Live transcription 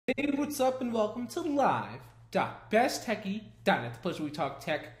Hey, what's up, and welcome to live.besttechie.net, the place where we talk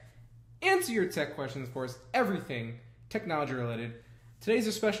tech, answer your tech questions, of course, everything technology related. Today's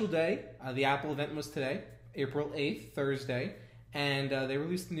a special day. The Apple event was today, April 8th, Thursday, and they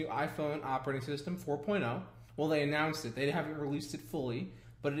released the new iPhone operating system 4.0. Well, they announced it. They haven't released it fully,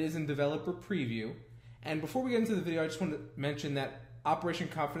 but it is in developer preview. And before we get into the video, I just want to mention that Operation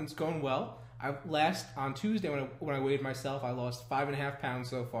Confidence going well. On Tuesday when I weighed myself, I lost 5.5 pounds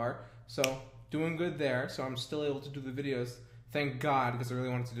so far. So doing good there. So I'm still able to do the videos. Thank God, because I really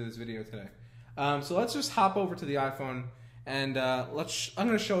wanted to do this video today. So let's just hop over to the iPhone and I'm going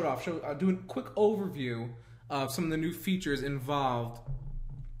to show it off. I'll do a quick overview of some of the new features involved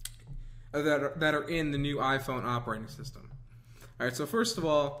that are in the new iPhone operating system. All right. So first of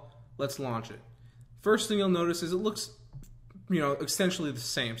all, let's launch it. First thing you'll notice is it looks essentially the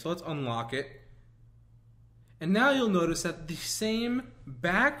same. So let's unlock it. And now you'll notice that the same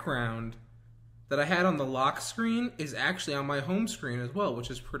background that I had on the lock screen is actually on my home screen as well, which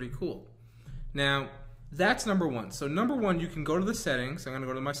is pretty cool. Now, that's number one. So number one, you can go to the settings. I'm going to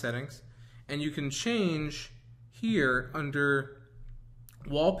go to my settings, and you can change here under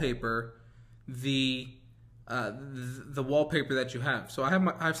wallpaper the wallpaper that you have. So I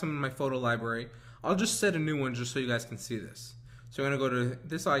have some in my photo library. I'll just set a new one just so you guys can see this. So I'm going to go to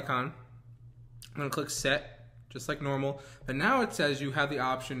this icon. I'm going to click set, just like normal. But now it says you have the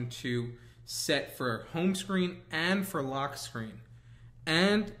option to set for home screen and for lock screen.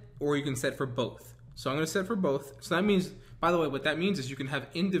 Or you can set for both. So I'm going to set for both. So that means, by the way, what that means is you can have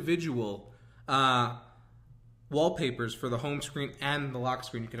individual wallpapers for the home screen and the lock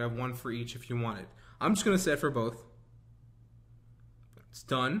screen. You can have one for each if you wanted. I'm just going to set for both. It's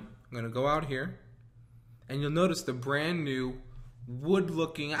done. I'm going to go out here. And you'll notice the brand new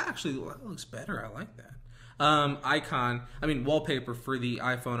wood-looking, actually that looks better, I like that, wallpaper for the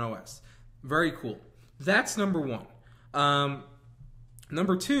iPhone OS. Very cool. That's number one.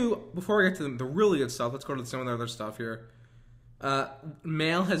 Number two, before I get to the really good stuff, let's go to some of the other stuff here.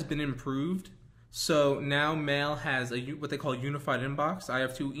 Mail has been improved. So now Mail has what they call a unified inbox. I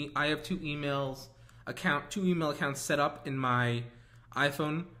have two email accounts set up in my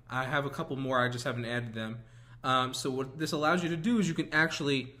iPhone. I have a couple more, I just haven't added them. So what this allows you to do is you can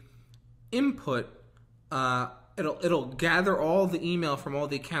actually input, it'll gather all the email from all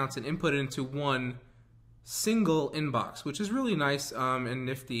the accounts and input it into one single inbox, which is really nice and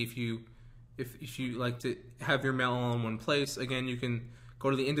nifty if you like to have your mail all in one place. Again, you can go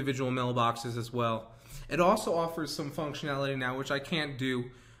to the individual mailboxes as well. It also offers some functionality now, which I can't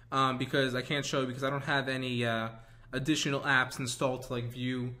do because I can't show you because I don't have any additional apps installed to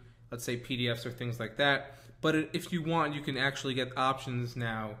view, let's say, PDFs or things like that. But if you want, you can actually get options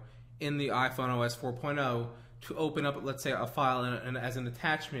now in the iPhone OS 4.0 to open up, let's say, a file as an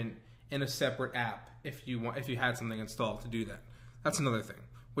attachment in a separate app if you had something installed to do that. That's another thing,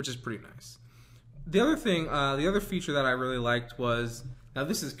 which is pretty nice. The other thing, the other feature that I really liked was, now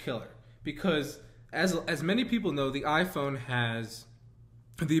this is killer, because as many people know, the iPhone has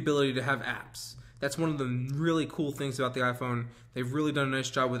the ability to have apps. That's one of the really cool things about the iPhone. They've really done a nice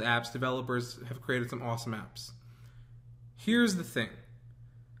job with apps. Developers have created some awesome apps. Here's the thing.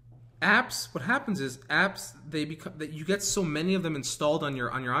 Apps, what happens is apps, that you get so many of them installed on your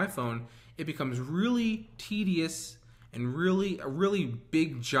iPhone, it becomes really tedious and a really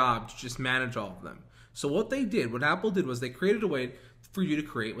big job to just manage all of them. So what Apple did was they created a way for you to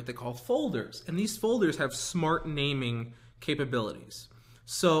create what they call folders. And these folders have smart naming capabilities.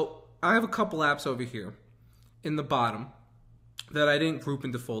 So I have a couple apps over here in the bottom that I didn't group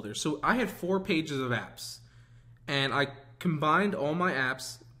into folders. So I had 4 pages of apps, and I combined all my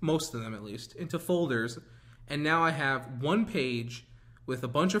apps, most of them at least, into folders, and now I have 1 page with a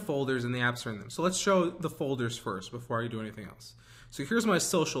bunch of folders and the apps are in them. So let's show the folders first before I do anything else. So here's my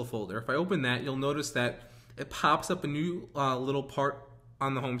social folder. If I open that, you'll notice that it pops up a new little part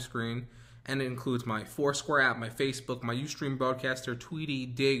on the home screen, and it includes my Foursquare app, my Facebook, my Ustream Broadcaster, Tweety,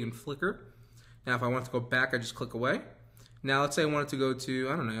 Dig, and Flickr. Now, if I want to go back, I just click away. Now, let's say I wanted to go to,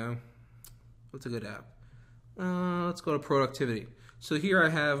 I don't know, what's a good app? Let's go to Productivity. So here I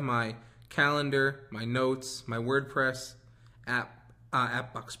have my calendar, my notes, my WordPress,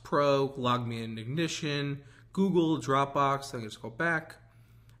 AppBox Pro, Log Me in Ignition, Google, Dropbox. I can just go back.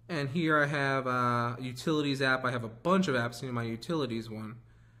 And here I have a Utilities app. I have a bunch of apps in my Utilities one.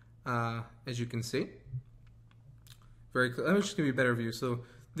 As you can see, very cool. Let me just give you a better view. So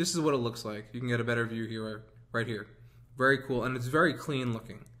this is what it looks like. You can get a better view here, right here. Very cool, and it's very clean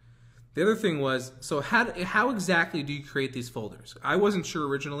looking. The other thing was, so how exactly do you create these folders? I wasn't sure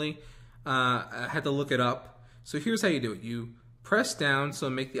originally. I had to look it up. So here's how you do it. You Press down, so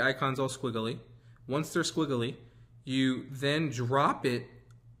make the icons all squiggly. Once they're squiggly, you then drop it,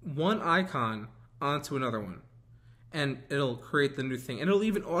 one icon onto another one, and it'll create the new thing. And it'll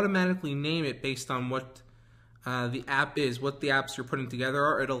even automatically name it based on what the app is, what the apps you're putting together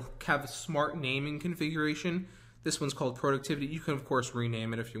are. It'll have a smart naming configuration. This one's called Productivity. You can, of course,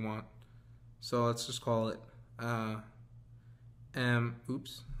 rename it if you want. So let's just call it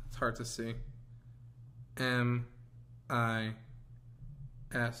oops, it's hard to see.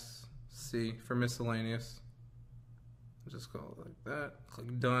 MISC for miscellaneous. Just call it like that.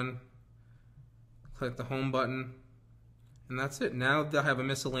 Click done. Click the home button. And that's it. Now they'll have a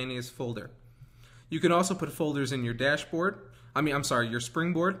miscellaneous folder. You can also put folders in your dashboard. Your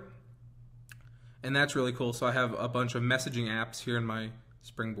Springboard. And that's really cool. So I have a bunch of messaging apps here in my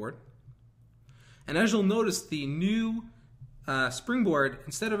Springboard. And as you'll notice, the new Springboard,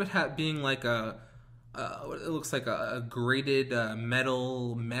 instead of it being like it looks like a grated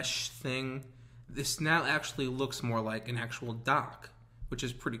metal mesh thing, this now actually looks more like an actual dock, which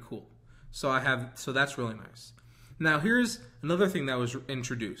is pretty cool. So that's really nice. Now here's another thing that was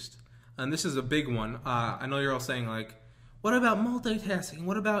introduced, and this is a big one. I know you're all saying, like, what about multitasking?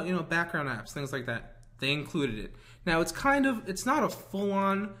 What about, background apps, things like that? They included it. Now it's not a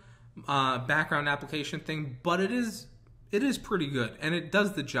full-on background application thing, but it is pretty good, and it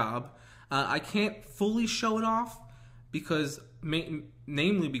does the job. I can't fully show it off because,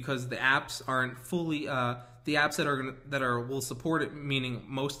 namely because the apps aren't fully the apps that will support it, meaning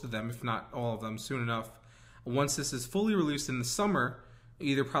most of them, if not all of them, soon enough. Once this is fully released in the summer,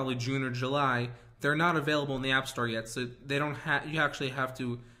 either probably June or July, they're not available in the App Store yet. So they don't you actually have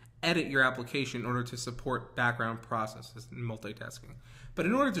to edit your application in order to support background processes and multitasking. But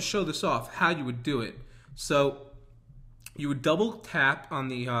in order to show this off, how you would do it, so you would double tap on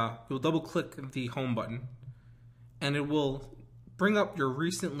you'll double click the home button, and it will bring up your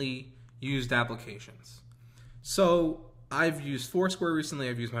recently used applications. So I've used Foursquare recently.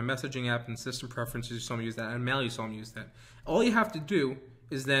 I've used my messaging app and system preferences. You saw me use that, and Mail, you saw me use that. All you have to do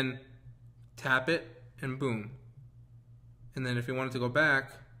is then tap it, and boom. And then if you wanted to go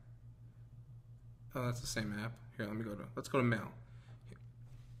back, oh, that's the same app. Here, let's go to Mail.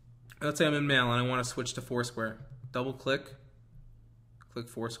 Let's say I'm in Mail and I want to switch to Foursquare. Double click, click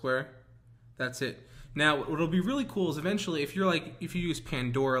Foursquare. That's it. Now, what'll be really cool is eventually, if you use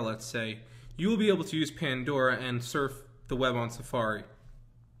Pandora, let's say, you will be able to use Pandora and surf the web on Safari.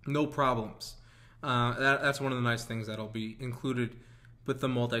 No problems. That's one of the nice things that'll be included with the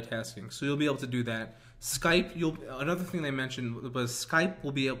multitasking. So you'll be able to do that. Skype, another thing they mentioned was Skype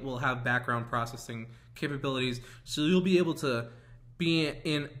will have background processing capabilities. So you'll be able to be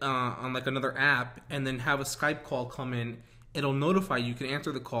in on like another app and then have a Skype call come in. It'll notify you. You can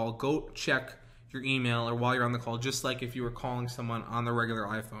answer the call, go check your email, or while you're on the call, just like if you were calling someone on the regular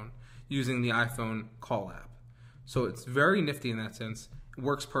iPhone using the iPhone call app. So it's very nifty in that sense. It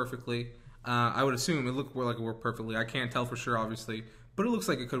works perfectly. I would assume it looked like it worked perfectly. I can't tell for sure, obviously, but it looks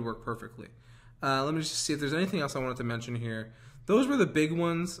like it could work perfectly. Let me just see if there's anything else I wanted to mention here. Those were the big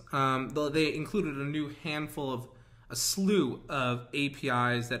ones. They included a slew of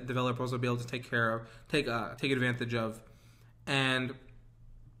APIs that developers will be able to take advantage of, and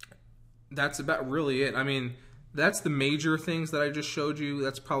that's about really it. I mean, that's the major things that I just showed you.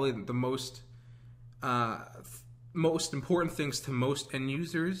 That's probably the most important things to most end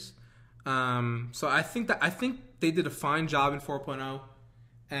users. So I think they did a fine job in 4.0,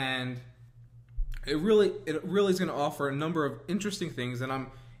 and it really is going to offer a number of interesting things, and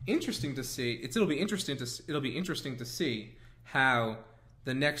I'm interesting to see. It'll be interesting to see how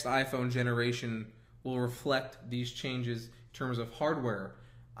the next iPhone generation will reflect these changes in terms of hardware.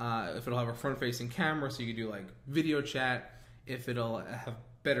 If it'll have a front-facing camera, so you can do like video chat. If it'll have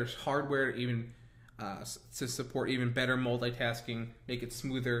better hardware, even to support even better multitasking, make it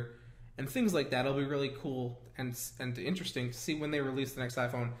smoother, and things like that. It'll be really cool and interesting to see when they release the next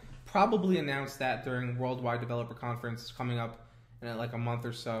iPhone. Probably announce that during Worldwide Developer Conference coming up in like a month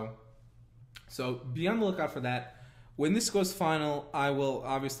or so. So be on the lookout for that. When this goes final, I will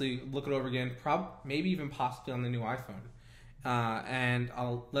obviously look it over again, maybe even possibly on the new iPhone. And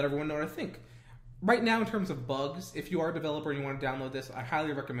I'll let everyone know what I think. Right now, in terms of bugs, if you are a developer and you want to download this, I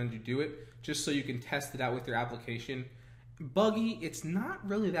highly recommend you do it, just so you can test it out with your application. Buggy, it's not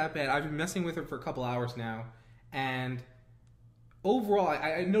really that bad. I've been messing with it for a couple hours now, and overall,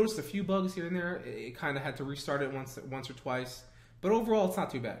 I noticed a few bugs here and there. It kind of had to restart it once or twice, but overall, it's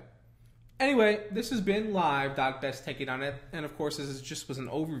not too bad. Anyway, this has been live.besttakeitOnIt, and of course, this was an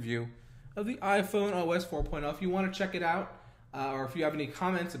overview of the iPhone OS 4.0. If you want to check it out, or if you have any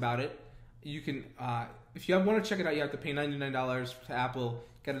comments about it, you can if you want to check it out, you have to pay $99 to Apple,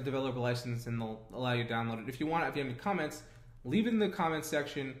 get a developer license, and they'll allow you to download it. If you have any comments, leave it in the comments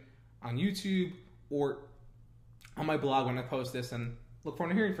section on YouTube or on my blog when I post this, and look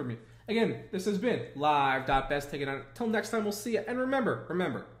forward to hearing from you. Again, this has been live.best. Take it on. Until next time, we'll see you. And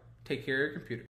remember, take care of your computer.